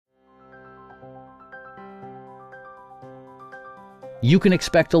You can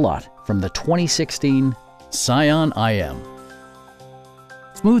expect a lot from the 2016 Scion IM.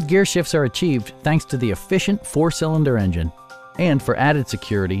 Smooth gear shifts are achieved thanks to the efficient 4-cylinder engine. And for added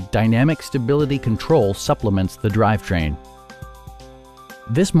security, dynamic stability control supplements the drivetrain.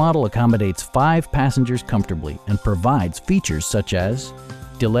 This model accommodates 5 passengers comfortably and provides features such as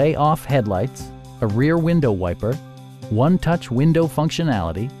delay-off headlights, a rear window wiper, one-touch window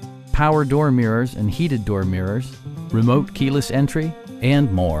functionality, power door mirrors and heated door mirrors, remote keyless entry,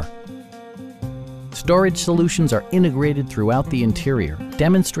 and more. Storage solutions are integrated throughout the interior,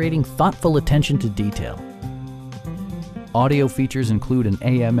 demonstrating thoughtful attention to detail. Audio features include an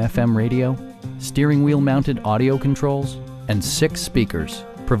AM/FM radio, steering wheel mounted audio controls, and 6 speakers,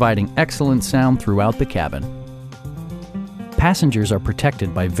 providing excellent sound throughout the cabin. Passengers are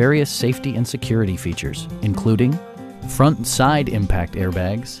protected by various safety and security features, including front and side impact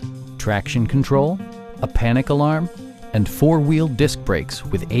airbags, traction control, a panic alarm, and 4-wheel disc brakes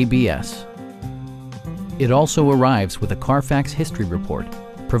with ABS. It also arrives with a Carfax history report,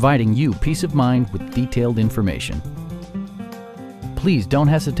 providing you peace of mind with detailed information. Please don't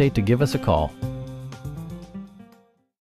hesitate to give us a call.